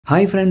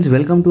Hi friends,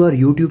 welcome to our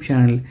YouTube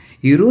channel.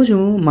 ఈరోజు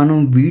మనం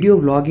video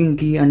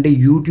వ్లాగింగ్కి అంటే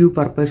యూట్యూబ్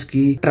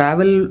పర్పస్కి,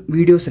 travel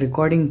videos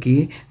రికార్డింగ్కి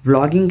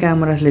vlogging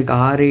cameras like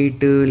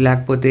R8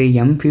 లేకపోతే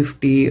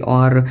M50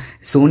 are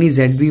Sony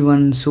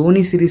ZV1,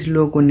 Sony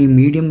సిరీస్లో కొన్ని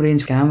మీడియం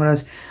రేంజ్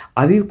కెమెరాస్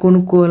అవి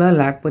కొనుక్కోవాలా,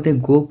 లేకపోతే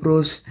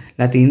గోప్రోస్,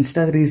 లేకపోతే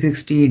Insta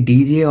 360,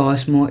 DJI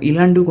OSMO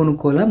ఇలాంటివి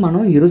కొనుక్కోవాలా,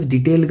 మనం ఈరోజు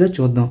డీటెయిల్గా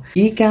చూద్దాం.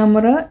 ఈ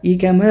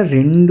కెమెరా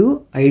రెండు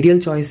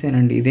ఐడియల్ చాయిస్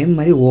ఏనండి. ఇదేం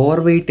మరి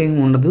ఓవర్ వెయిట్ ఏం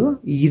ఉండదు.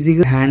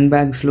 ఈజీగా హ్యాండ్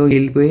బ్యాగ్స్లో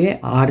వెళ్ళిపోయే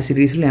R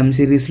సిరీస్లు, M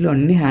సిరీస్లు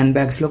అన్ని హ్యాండ్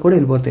బ్యాగ్స్లో కూడా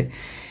వెళ్ళిపోతాయి.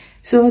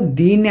 సో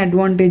దీని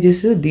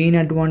అడ్వాంటేజెస్,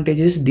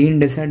 దీని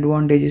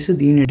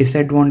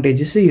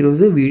డిసడ్వాంటేజెస్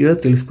ఈరోజు వీడియోలో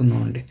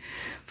తెలుసుకుందాం అండి.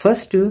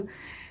 First,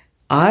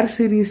 R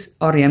series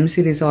are M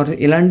series are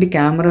ఇలాంటి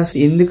కెమెరాస్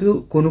ఎందుకు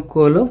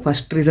కొనుక్కోవాలో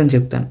ఫస్ట్ రీజన్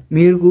చెప్తాను.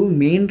 మీకు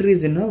main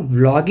reason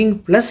vlogging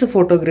plus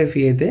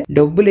photography అయితే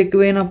డబ్బులు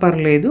ఎక్కువైనా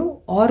పర్లేదు,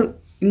 ఆర్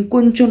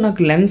ఇంకొంచెం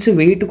నాకు లెన్స్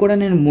వెయిట్ కూడా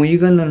నేను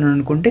మోయగలను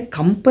అనుకుంటే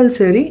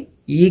కంపల్సరీ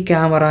ఈ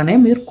కెమెరానే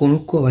మీరు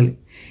కొనుక్కోవాలి.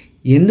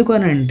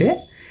 ఎందుకనంటే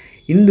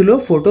ఇందులో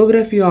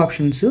ఫోటోగ్రఫీ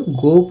ఆప్షన్స్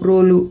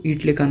గోప్రోలు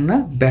వీటి కన్నా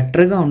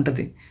బెటర్గా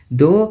ఉంటుంది.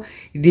 దో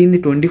దీన్ని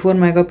 24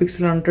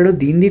 మెగాపిక్సెల్ అంటాడు,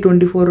 దీన్ని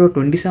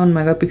 27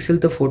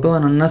 మెగాపిక్సెల్తో ఫోటో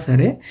అని అన్నా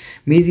సరే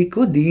మీకు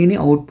దీని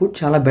అవుట్పుట్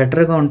చాలా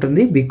బెటర్గా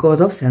ఉంటుంది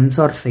బికాజ్ ఆఫ్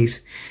సెన్సార్ సైజ్.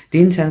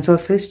 దీని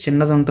సెన్సార్ సైజ్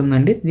చిన్నది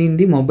ఉంటుందండి.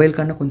 దీనిది మొబైల్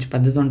కన్నా కొంచెం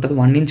పెద్దది ఉంటుంది,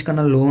 1 ఇంచ్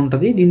కన్నా లో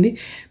ఉంటుంది. దీనిది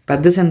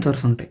పెద్ద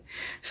సెన్సార్స్ ఉంటాయి.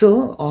 So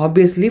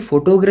obviously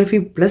photography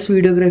plus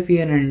videography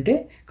అని అంటే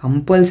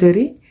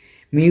కంపల్సరీ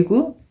మీకు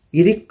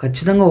ఇది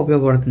ఖచ్చితంగా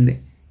ఉపయోగపడుతుంది.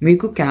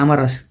 మీకు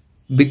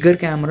బిగ్గర్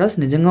కెమెరాస్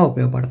నిజంగా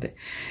ఉపయోగపడతాయి.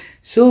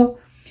 సో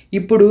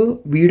ఇప్పుడు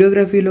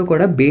వీడియోగ్రఫీలో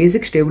కూడా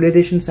బేసిక్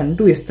స్టెబిలైజేషన్స్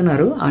అంటూ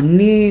ఇస్తున్నారు.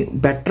 అన్నీ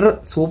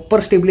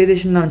సూపర్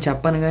స్టెబిలైజేషన్ అని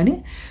చెప్పను, కానీ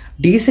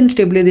డీసెంట్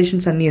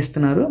స్టెబిలైజేషన్స్ అన్నీ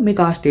ఇస్తున్నారు.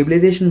 మీకు ఆ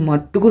స్టెబిలైజేషన్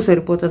మట్టుకు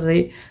సరిపోతుంది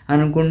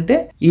అనుకుంటే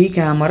ఈ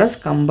కెమెరాస్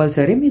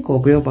కంపల్సరీ మీకు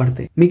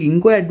ఉపయోగపడతాయి. మీకు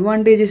ఇంకో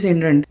అడ్వాంటేజెస్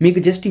ఏంటంటే,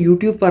 మీకు జస్ట్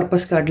యూట్యూబ్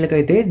పర్పస్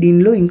అట్లకైతే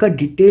దీనిలో ఇంకా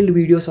డీటెయిల్డ్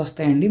వీడియోస్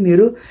వస్తాయండి.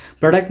 మీరు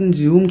ప్రొడక్ట్ని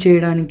జూమ్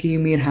చేయడానికి,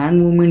 మీరు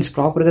హ్యాండ్ మూవ్మెంట్స్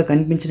ప్రాపర్గా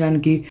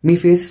కనిపించడానికి, మీ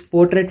ఫేస్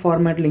పోర్ట్రేట్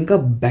ఫార్మాట్లో ఇంకా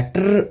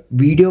better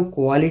video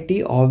quality,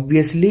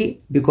 obviously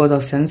because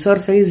of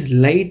censor size,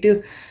 light,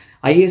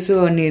 ISO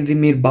అనేది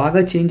మీరు బాగా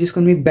చేంజ్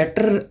చేసుకొని మీకు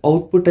బెటర్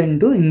అవుట్పుట్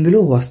అంటూ ఇందులో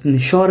వస్తుంది.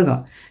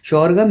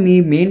 షూర్గా మీ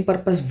main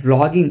purpose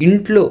vlogging,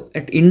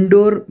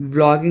 indoor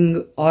vlogging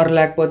are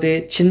లేకపోతే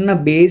చిన్న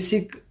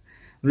బేసిక్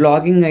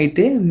వ్లాగింగ్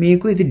అయితే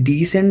మీకు ఇది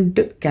decent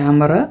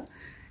camera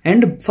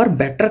and for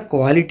better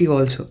quality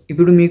also.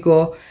 ఇప్పుడు మీకు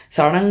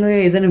సడన్గా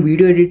ఏదైనా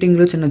వీడియో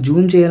ఎడిటింగ్లో చిన్న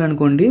జూమ్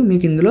చేయాలనుకోండి,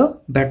 మీకు ఇందులో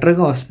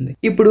బెటర్గా వస్తుంది.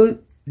 ఇప్పుడు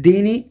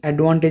దీని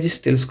అడ్వాంటేజెస్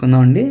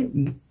తెలుసుకుందాం అండి.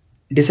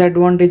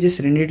 డిసడ్వాంటేజెస్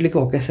రెండింటికి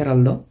ఒకేసారి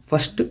వెళ్దాం.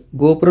 ఫస్ట్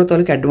గోప్రో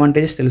తాలూకు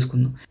అడ్వాంటేజెస్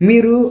తెలుసుకుందాం.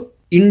 మీరు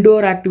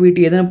ఇండోర్ యాక్టివిటీ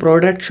ఏదైనా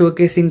ప్రోడక్ట్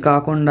షోకేసింగ్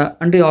కాకుండా,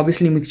 అంటే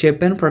ఆబ్వియస్లీ మీకు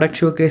చెప్పాను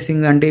ప్రొడక్ట్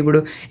షోకేసింగ్ అంటే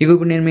ఇప్పుడు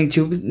నేను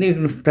మీకు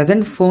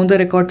ప్రజెంట్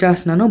ఫోన్తో రికార్డ్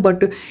చేస్తున్నాను,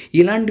 బట్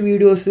ఇలాంటి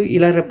వీడియోస్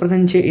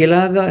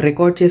ఇలాగా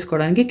రికార్డ్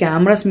చేసుకోవడానికి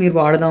కెమెరాస్ మీరు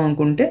వాడదాం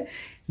అనుకుంటే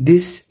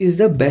this is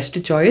the best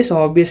choice.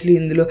 Obviously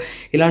ఇందులో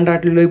ఇలాంటి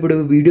వాటిల్లో ఇప్పుడు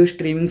వీడియో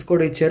స్ట్రీమింగ్స్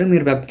కూడా ఇచ్చారు,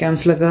 మీరు వెబ్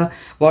క్యామ్స్ లాగా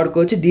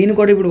వాడుకోవచ్చు. దీన్ని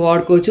కూడా ఇప్పుడు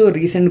వాడుకోవచ్చు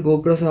రీసెంట్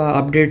గోప్రోస్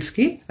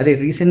అప్డేట్స్కి,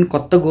 రీసెంట్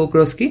కొత్త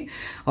గోప్రోస్కి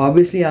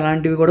ఆబ్వియస్లీ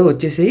అలాంటివి కూడా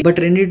వచ్చేసాయి. బట్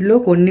రెండింటిలో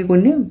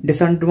కొన్ని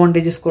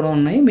డిసడ్వాంటేజెస్ కూడా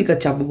ఉన్నాయి, మీకు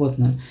అది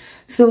చెప్పబోతున్నాను.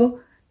 సో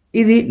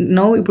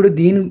ఇప్పుడు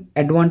దీని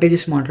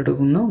అడ్వాంటేజెస్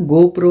మాట్లాడుకుందాం.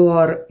 GoPro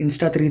are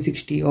Insta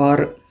 360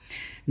 are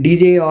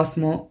DJI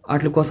OSMO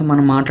వాటి కోసం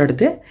మనం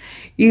మాట్లాడితే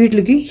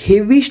వీటికి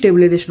హెవీ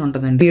స్టెబిలైజేషన్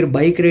ఉంటుందండి. మీరు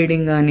బైక్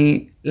రైడింగ్ కానీ,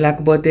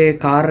 లేకపోతే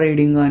కార్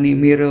రైడింగ్ కానీ,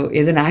 మీరు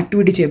ఏదైనా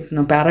యాక్టివిటీ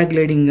చెప్తున్నాం,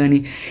 పారాగ్లైడింగ్ కానీ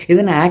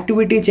ఏదైనా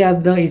యాక్టివిటీ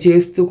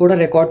చేస్తూ కూడా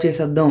రికార్డ్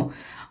చేసేద్దాం.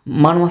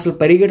 మనం అసలు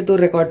పరిగెడుతూ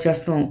రికార్డ్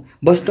చేస్తాం,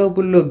 బస్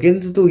స్టాపుల్లో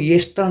గెంతుతూ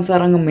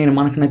ఇష్టానుసారంగా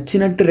మనకు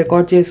నచ్చినట్టు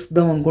రికార్డ్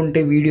చేద్దాం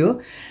అనుకుంటే వీడియో,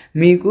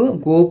 మీకు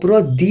గోప్రో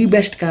ది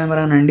బెస్ట్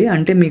కెమెరానండి.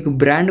 అంటే మీకు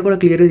బ్రాండ్ కూడా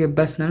క్లియర్గా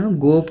చెప్పేస్తున్నాను,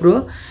 గోప్రో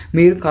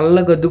మీరు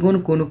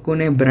కళ్ళగద్దుకొని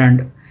కొనుక్కునే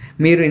బ్రాండ్.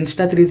 మీరు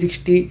Insta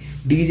 360,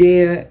 DJI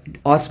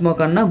OSMO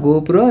కన్నా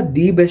గోప్రో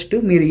ది బెస్ట్.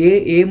 మీరు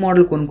ఏ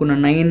మోడల్ కొనుక్కున్నా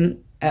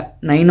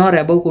 9 ఆర్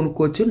అబవ్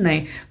కొనుక్కోవచ్చు.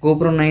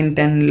 గోప్రో 9,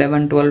 10,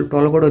 11,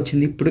 12 కూడా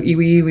వచ్చింది. ఇప్పుడు ఈ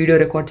వీడియో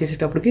రికార్డ్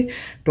చేసేటప్పటికి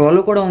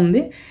 12 కూడా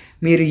ఉంది.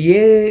 మీరు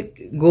ఏ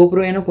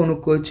గోప్రో అయినా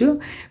కొనుక్కోవచ్చు.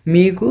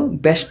 మీకు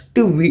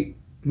best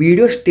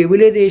video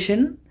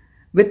stabilisation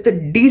with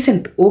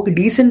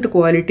decent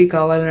quality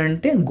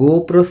కావాలంటే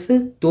గోప్రోస్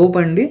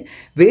తోపండి.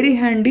 వెరీ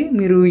హ్యాండీ,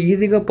 మీరు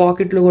ఈజీగా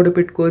పాకెట్లో కూడా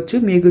పెట్టుకోవచ్చు.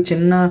 మీకు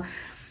చిన్న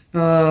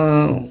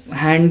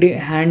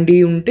హ్యాండీ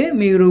ఉంటే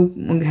మీరు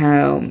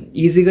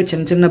ఈజీగా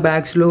చిన్న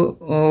బ్యాగ్స్లో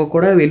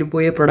కూడా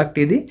వెళ్ళిపోయే ప్రోడక్ట్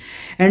ఇది.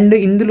 అండ్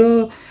ఇందులో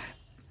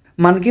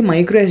మనకి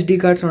మైక్రో SD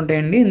కార్డ్స్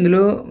ఉంటాయండి,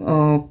 ఇందులో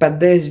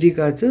పెద్ద SD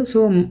కార్డ్స్.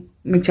 సో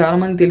మీకు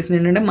చాలామంది తెలిసింది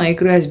ఏంటంటే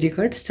మైక్రో SD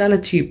కార్డ్స్ చాలా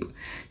cheap.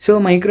 So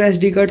micro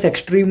SD cards,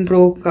 extreme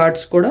pro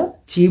cards కూడా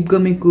చీప్గా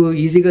మీకు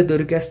ఈజీగా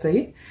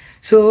దొరికేస్తాయి.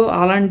 సో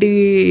అలాంటి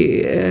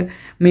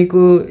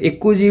మీకు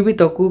ఎక్కువ GB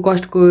తక్కువ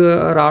కాస్ట్కు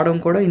రావడం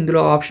కూడా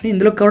ఇందులో ఆప్షన్.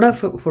 ఇందులో కూడా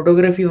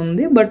ఫోటోగ్రఫీ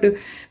ఉంది, బట్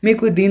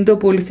మీకు దీంతో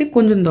పోలిస్తే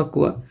కొంచెం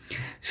తక్కువ.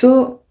 సో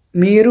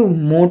మీరు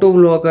Moto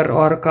vlogger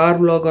or car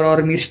vlogger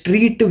are మీరు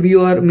స్ట్రీట్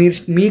వ్యూవర్,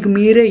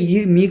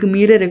 మీకు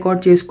మీరే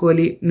రికార్డ్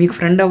చేసుకోవాలి, మీకు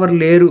ఫ్రెండ్ ఎవరు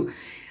లేరు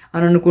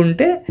అని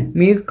అనుకుంటే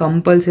మీకు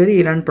కంపల్సరీ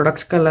ఇలాంటి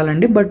ప్రొడక్ట్స్కి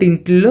వెళ్ళాలండి. బట్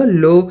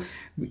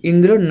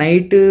ఇందులో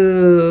నైట్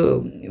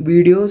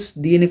వీడియోస్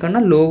దీనికన్నా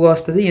లోగా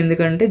వస్తుంది,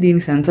 ఎందుకంటే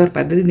దీని సెన్సార్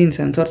పెద్దది, దీని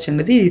సెన్సార్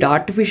చిన్నది. ఇది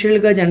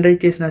ఆర్టిఫిషియల్గా జనరేట్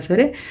చేసినా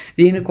సరే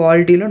దీని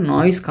క్వాలిటీలో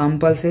నాయిస్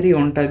కంపల్సరీ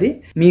ఉంటుంది.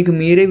 మీకు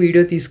మీరే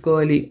వీడియో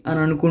తీసుకోవాలి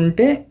అని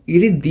అనుకుంటే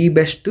ఇది ది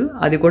బెస్ట్.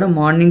 అది కూడా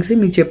మార్నింగ్స్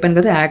మీకు చెప్పాను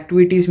కదా,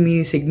 యాక్టివిటీస్ మీ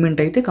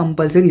సెగ్మెంట్ అయితే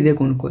కంపల్సరీ ఇదే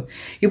కొనుక్కోవాలి.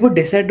 ఇప్పుడు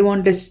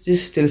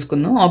డిసడ్వాంటేజెస్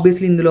తెలుసుకుందాం.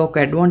 ఆబ్వియస్లీ ఇందులో ఒక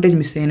అడ్వాంటేజ్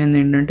మిస్ అయినది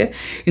ఏంటంటే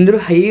ఇందులో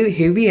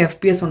హెవీ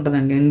FPS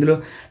ఉంటుందండి. ఇందులో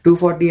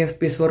 240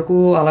 FPS వరకు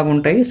అలాగ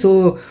ఉంటాయి. సో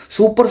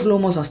సూపర్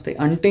స్లోమోస్ వస్తాయి,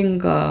 అంటే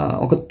ఇంకా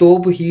ఒక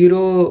తోపు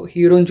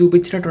హీరోని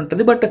చూపించినట్టు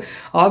ఉంటుంది. బట్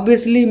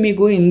ఆబ్వియస్లీ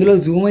మీకు ఇందులో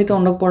జూమ్ అయితే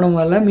ఉండకపోవడం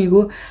వల్ల మీకు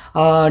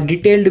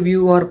detailed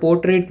view are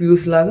portrait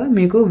views లాగా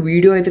మీకు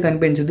వీడియో అయితే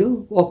కనిపించదు.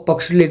 ఒక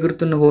పక్షులు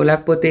ఎగురుతున్నవో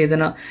లేకపోతే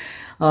ఏదైనా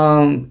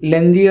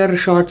లెందియర్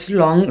షార్ట్స్,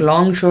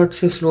 లాంగ్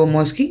షార్ట్స్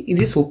స్లోమోస్కి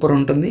ఇది సూపర్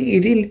ఉంటుంది.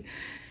 ఇది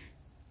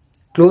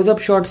క్లోజ్అప్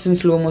షార్ట్స్ అండ్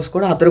స్లోమోస్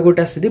కూడా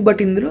అదరగొట్టేస్తుంది. బట్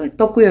ఇందులో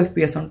తక్కువ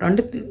FPS ఉంటుంది,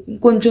 అంటే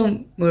కొంచెం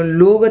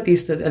లోగా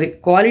తీస్తుంది. అది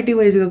క్వాలిటీ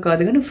వైజ్గా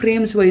కాదు కానీ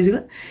ఫ్రేమ్స్ వైజ్గా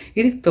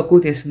ఇది తక్కువ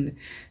తీస్తుంది.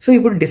 సో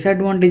ఇప్పుడు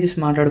డిసడ్వాంటేజెస్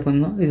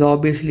మాట్లాడుకుందాం. ఇది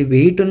ఆబ్వియస్లీ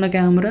వెయిట్ ఉన్న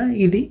కెమెరా,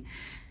 ఇది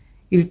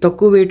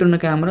తక్కువ వెయిట్ ఉన్న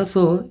కెమెరా.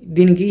 సో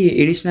దీనికి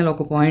ఎడిషనల్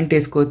ఒక పాయింట్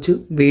వేసుకోవచ్చు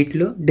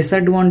వెయిట్లో.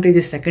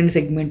 డిసడ్వాంటేజెస్ సెకండ్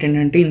సెగ్మెంట్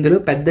ఏంటంటే ఇందులో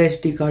పెద్ద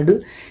SD కార్డు,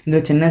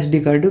 ఇందులో చిన్న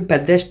SD కార్డు.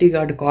 పెద్ద SD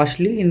కార్డు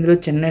కాస్ట్లీ, ఇందులో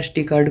చిన్న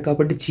SD కార్డు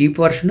కాబట్టి చీప్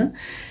వర్షన్.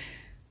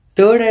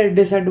 థర్డ్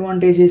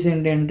డిసడ్వాంటేజెస్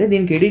ఏంటంటే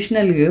దీనికి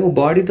ఎడిషనల్గా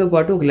బాడీతో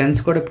పాటు ఒక లెన్స్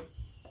కూడా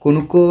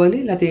కొనుక్కోవాలి,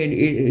 లేకపోతే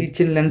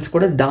ఇచ్చిన లెన్స్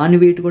కూడా దాని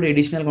వెయిట్ కూడా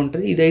ఎడిషనల్గా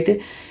ఉంటుంది.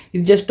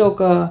 ఇది జస్ట్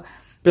ఒక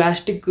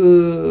ప్లాస్టిక్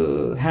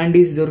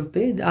హ్యాండీస్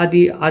దొరుకుతాయి,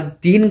 అది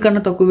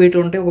దీనికన్నా తక్కువ వెయిట్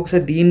ఉంటాయి,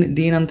 ఒక్కొక్కసారి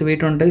దీని అంత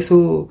వెయిట్ ఉంటాయి. సో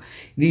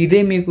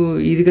ఇదే మీకు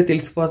ఈజీగా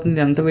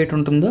తెలిసిపోతుంది ఎంత వెయిట్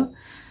ఉంటుందో.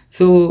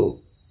 సో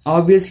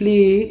ఆబ్వియస్లీ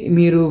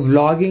మీరు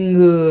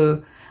వ్లాగింగ్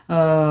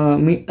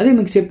అదే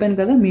మీకు చెప్పాను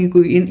కదా, మీకు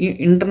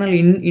ఇంటర్నల్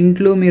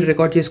ఇంట్లో మీరు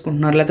రికార్డ్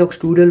చేసుకుంటున్నారు, లేకపోతే ఒక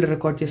స్టూడియోలో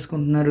రికార్డ్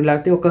చేసుకుంటున్నారు,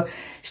 లేకపోతే ఒక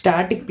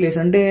స్టాటిక్ ప్లేస్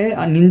అంటే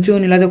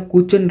నించొని లేదా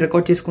కూర్చొని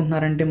రికార్డ్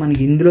చేసుకుంటున్నారంటే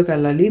మనకి ఇందులోకి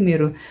వెళ్ళాలి.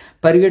 మీరు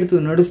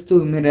పరిగెడుతూ నడుస్తూ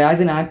మీరు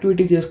యాజ్ అన్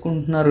యాక్టివిటీ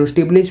చేసుకుంటున్నారు,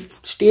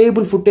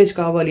 స్టేబుల్ ఫుటేజ్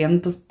కావాలి,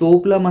 ఎంత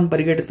తోపులా మనం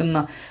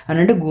పరిగెడుతున్నా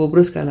అని అంటే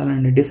GoProస్కి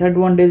వెళ్ళాలండి.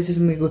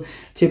 డిసడ్వాంటేజెస్ మీకు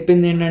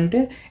చెప్పింది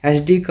ఏంటంటే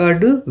SD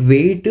కార్డు,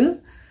 వెయిట్,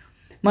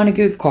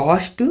 మనకి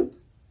కాస్ట్,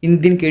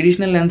 దీనికి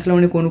ఎడిషనల్ లెన్స్లో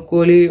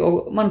కొనుక్కోవాలి.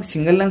 మనకు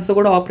సింగిల్ లెన్స్తో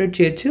కూడా ఆపరేట్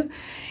చేయొచ్చు.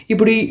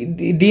 ఇప్పుడు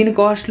దీని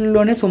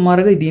కాస్ట్లోనే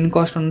సుమారుగా దీని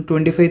కాస్ట్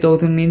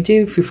 25,000 నుంచి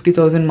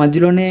 50,000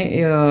 మధ్యలోనే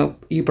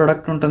ఈ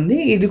ప్రోడక్ట్ ఉంటుంది.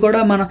 ఇది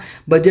కూడా మన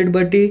బడ్జెట్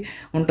బట్టి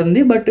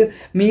ఉంటుంది. బట్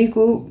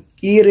మీకు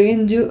ఈ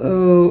రేంజ్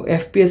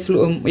FPSలో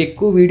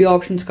ఎక్కువ వీడియో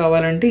ఆప్షన్స్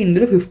కావాలంటే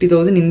ఇందులో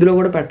 50,000 ఇందులో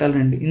కూడా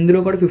పెట్టాలండి.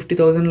 ఇందులో కూడా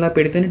 50,000లా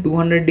పెడితేనే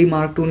 200D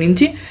Mark II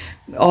నుంచి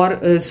ఆర్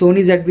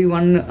Sony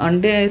ZV1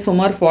 అంటే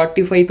సుమారు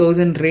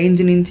 45,000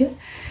 రేంజ్ నుంచి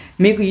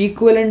మీకు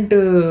ఈక్వలెంట్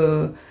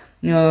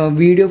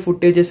వీడియో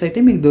ఫుటేజెస్ అయితే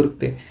మీకు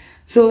దొరుకుతాయి.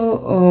 సో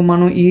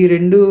మనం ఈ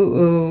రెండు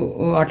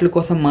వాటి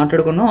కోసం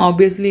మాట్లాడుకున్నాం.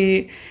 ఆబ్వియస్లీ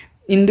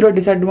ఇందులో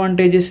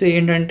డిసడ్వాంటేజెస్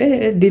ఏంటంటే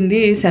దీనిది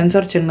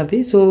సెన్సార్ చిన్నది,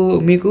 సో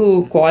మీకు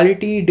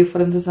క్వాలిటీ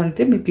డిఫరెన్సెస్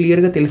అంటే మీకు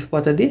క్లియర్గా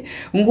తెలిసిపోతుంది.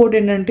 ఇంకోటి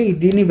ఏంటంటే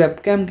దీన్ని వెబ్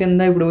క్యామ్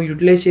కింద ఇప్పుడు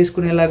యూటిలైజ్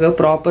చేసుకునేలాగా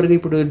ప్రాపర్గా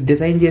ఇప్పుడు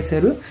డిజైన్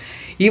చేశారు.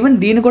 ఈవెన్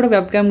దీన్ని కూడా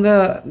వెబ్ క్యామ్గా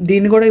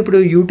దీన్ని కూడా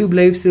ఇప్పుడు యూట్యూబ్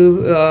లైవ్స్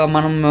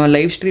మనం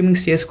లైవ్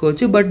స్ట్రీమింగ్స్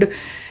చేసుకోవచ్చు. బట్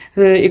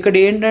ఇక్కడ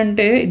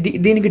ఏంటంటే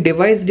దీనికి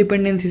డివైస్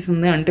డిపెండెన్సీస్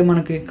ఉన్నాయి, అంటే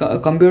మనకి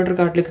కంప్యూటర్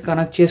కార్డులకి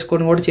కనెక్ట్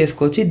చేసుకొని కూడా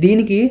చేసుకోవచ్చు.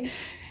 దీనికి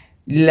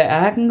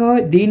ఏకంగా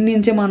దీని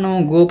నుంచే మనం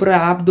GoPro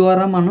యాప్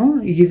ద్వారా మనం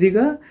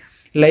ఈజీగా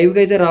లైవ్గా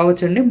అయితే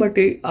రావచ్చండి.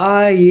 బట్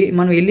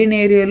మనం వెళ్ళిన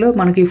ఏరియాలో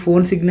మనకి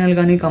ఫోన్ సిగ్నల్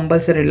కానీ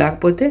కంపల్సరీ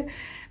లేకపోతే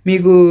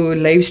మీకు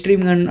లైవ్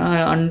స్ట్రీమ్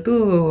అంటూ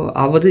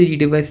అవ్వదు ఈ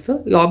డివైస్తో.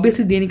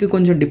 ఆబ్వియస్లీ దీనికి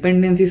కొంచెం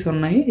డిపెండెన్సీస్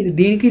ఉన్నాయి.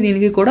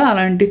 దీనికి కూడా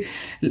అలాంటి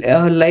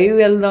లైవ్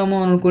వెళ్దాము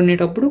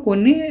అనుకునేటప్పుడు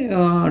కొన్ని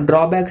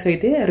డ్రాబ్యాక్స్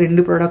అయితే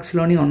రెండు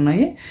ప్రొడక్ట్స్లోనే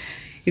ఉన్నాయి.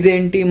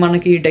 ఇదేంటి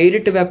మనకి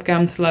డైరెక్ట్ వెబ్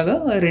క్యామ్స్ లాగా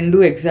రెండు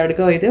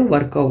ఎగ్జాక్ట్గా అయితే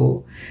వర్క్ అవ్వవు.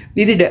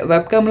 ఇది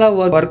వెబ్ క్యామ్లా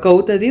వర్క్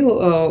అవుతుంది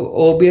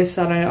OBS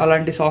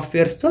అలాంటి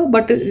సాఫ్ట్వేర్స్తో,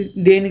 బట్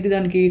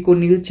దానికి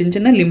కొన్ని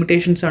చిన్న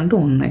లిమిటేషన్స్ అంటూ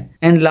ఉన్నాయి.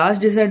 అండ్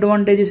లాస్ట్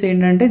డిసడ్వాంటేజెస్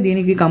ఏంటంటే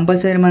దీనికి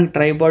కంపల్సరీ మనకి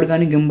ట్రైపాడ్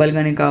కానీ గింబల్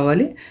కానీ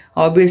కావాలి.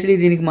 ఆబ్వియస్లీ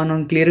దీనికి మనం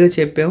క్లియర్గా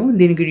చెప్పాము,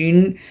 దీనికి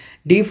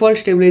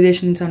డిఫాల్ట్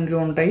స్టెబిలైజేషన్స్ అంటూ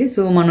ఉంటాయి.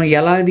 సో మనం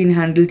ఎలా దీన్ని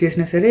హ్యాండిల్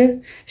చేసినా సరే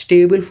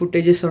స్టేబుల్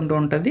ఫుటేజెస్ అంటూ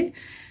ఉంటుంది.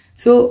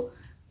 సో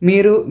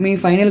మీరు మీ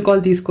ఫైనల్ కాల్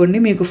తీసుకోండి.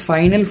 మీకు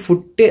ఫైనల్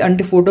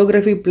అంటే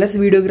ఫోటోగ్రఫీ ప్లస్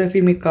వీడియోగ్రఫీ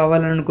మీకు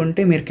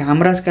కావాలనుకుంటే మీరు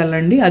కెమెరాస్కి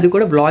వెళ్ళండి. అది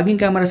కూడా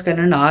వ్లాగింగ్ కెమెరాస్కి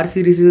వెళ్ళండి. R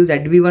series,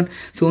 ZV1,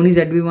 Sony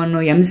ZV1,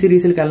 M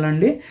సిరీస్కి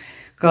వెళ్ళండి.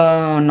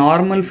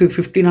 నార్మల్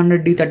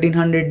 1500D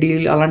 1300D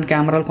అలాంటి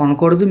కెమెరాలు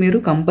కొనకూడదు మీరు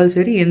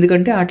కంపల్సరీ,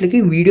 ఎందుకంటే వాటికి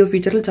వీడియో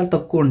ఫీచర్లు చాలా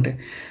తక్కువ ఉంటాయి.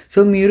 సో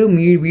మీరు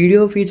మీ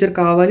వీడియో ఫీచర్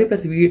కావాలి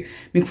ప్లస్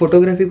మీకు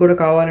ఫోటోగ్రఫీ కూడా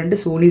కావాలంటే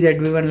సోనీ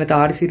ZV1 లేదా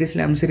R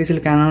సిరీస్లో M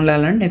సిరీస్లో కెనాన్లో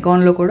వెళ్ళండి.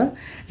 నికాన్లో కూడా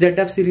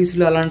ZF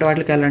సిరీస్లో అలాంటి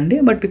వాటికి వెళ్ళండి.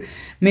 బట్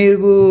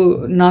మీరు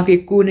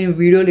నేను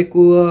వీడియోలు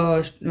ఎక్కువ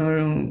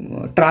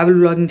ట్రావెల్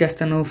వ్లాగింగ్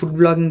చేస్తాను, ఫుడ్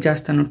వ్లాగింగ్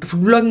చేస్తాను.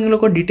 ఫుడ్ వ్లాగింగ్లో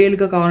కూడా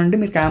డీటెయిల్గా కావాలంటే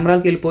మీరు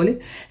కెమెరాకి వెళ్ళిపోవాలి.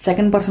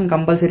 సెకండ్ పర్సన్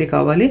కంపల్సరీ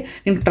కావాలి.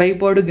 దీనికి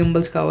ట్రైపాడ్,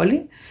 గింబల్స్ కావాలి.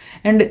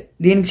 అండ్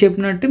దీనికి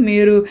చెప్పినట్టు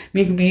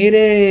మీకు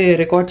మీరే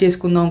రికార్డ్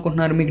చేసుకుందాం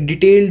అనుకుంటున్నారు, మీకు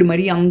డీటెయిల్డ్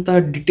మరీ అంత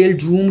డీటెయిల్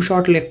జూమ్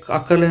షాట్లు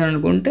అక్కర్లేదు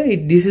అనుకుంటే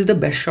this is the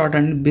best shot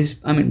అండి,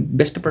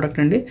 బెస్ట్ ప్రొడక్ట్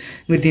అండి.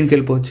 మీరు దీనికి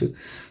వెళ్ళిపోవచ్చు.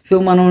 సో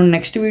మనం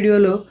నెక్స్ట్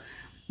వీడియోలో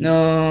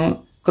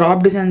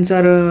క్రాప్డ్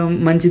సెన్సార్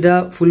మంచిదా,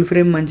 ఫుల్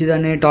ఫ్రేమ్ మంచిదా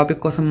అనే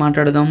టాపిక్ కోసం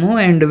మాట్లాడదాము.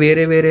 అండ్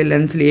వేరే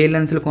లెన్స్లు, ఏ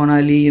లెన్స్లు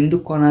కొనాలి,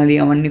 ఎందుకు కొనాలి,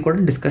 అవన్నీ కూడా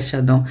డిస్కస్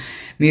చేద్దాం.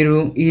 మీరు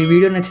ఈ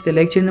వీడియో నచ్చితే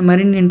లైక్ చేయండి.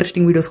 మరిన్ని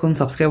ఇంట్రెస్టింగ్ వీడియోస్ కోసం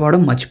సబ్స్క్రైబ్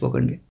అవ్వడం మర్చిపోకండి.